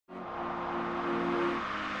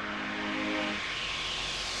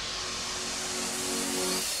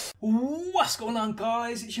What's going on,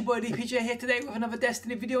 guys? It's your boy DPJ here today with another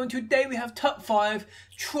Destiny video, and today we have top 5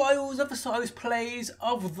 Trials of Osiris plays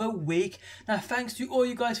of the week. Now, thanks to all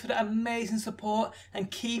you guys for the amazing support,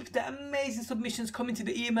 and keep the amazing submissions coming to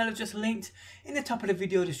the email I've just linked in the top of the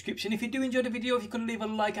video description. If you do enjoy the video, if you could leave a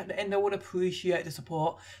like at the end, I would appreciate the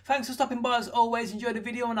support. Thanks for stopping by as always. Enjoy the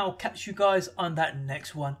video and I'll catch you guys on that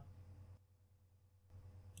next one.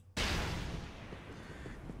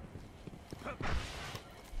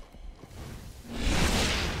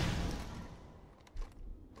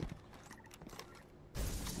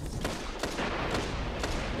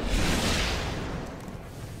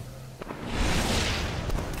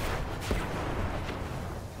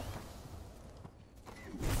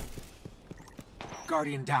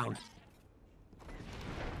 Guardian down.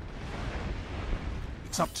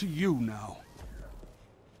 It's up to you now.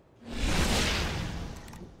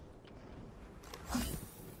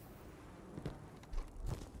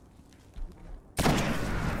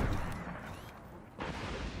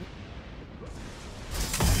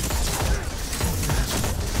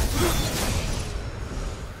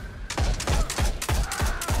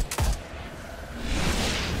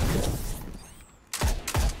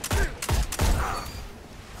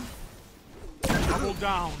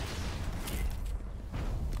 Down.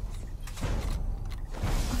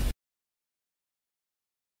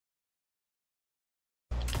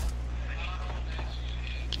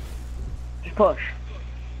 Just push.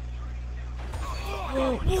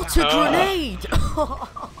 Oh, what a grenade!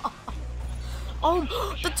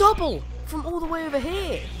 Oh, the double from all the way over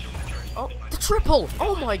here. Oh, the triple.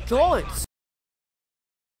 Oh my god.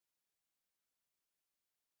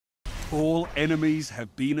 All enemies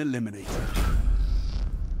have been eliminated.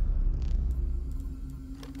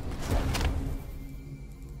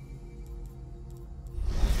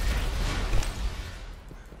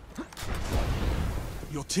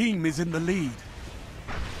 Your team is in the lead.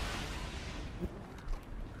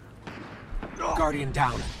 Guardian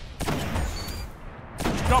down.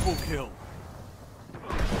 Double kill.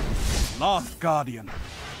 Last Guardian.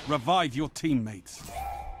 Revive your teammates.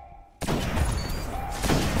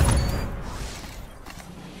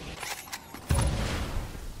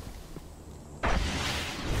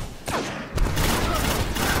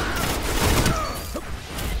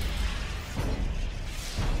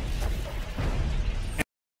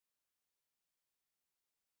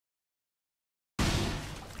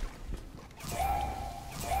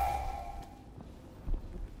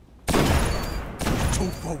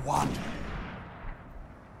 For one.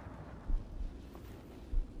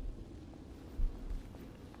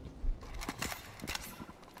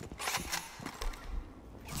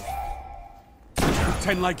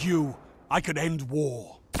 Pretend like you, I could end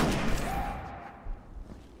war.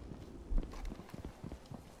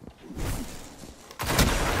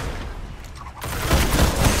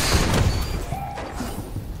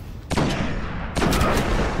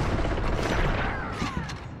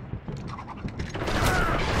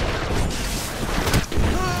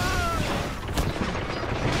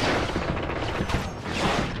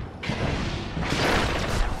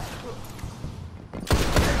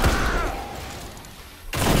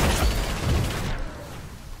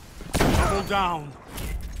 Down.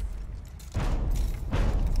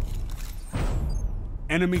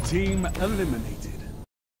 Enemy team eliminated.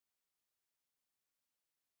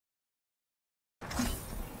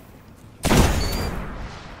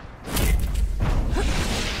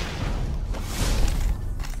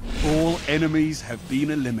 All enemies have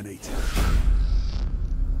been eliminated.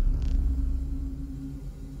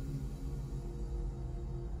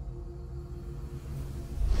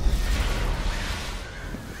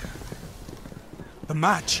 The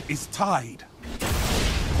match is tied.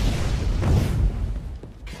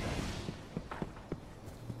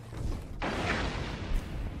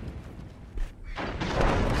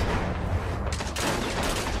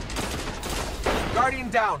 Guardian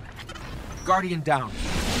down. Guardian down.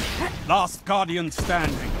 Last Guardian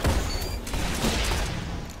standing.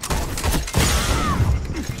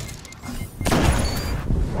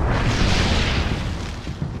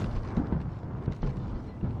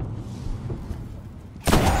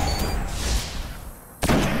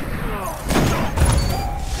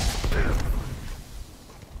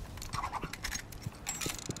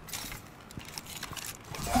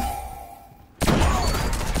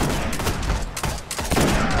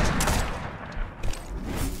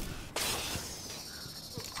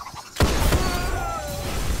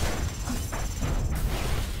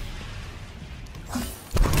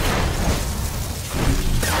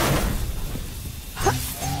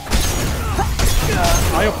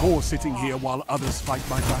 I abhor sitting here while others fight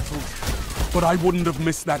my battles. but I wouldn't have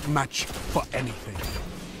missed that match for anything.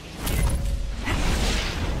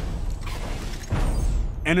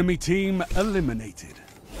 Enemy team eliminated.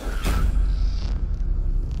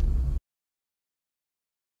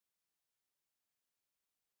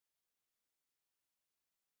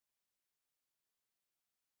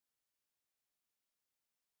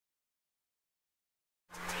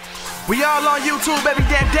 We all on YouTube every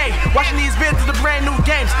damn day, watching these vids of the brand new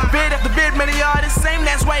games. Vid after vid, many are the same,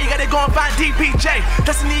 that's why you gotta go and find DPJ.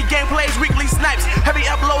 Destiny gameplays, weekly snipes, heavy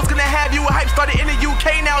uploads gonna have you a hype. Started in the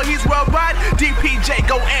UK, now he's worldwide. DPJ,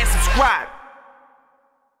 go and subscribe.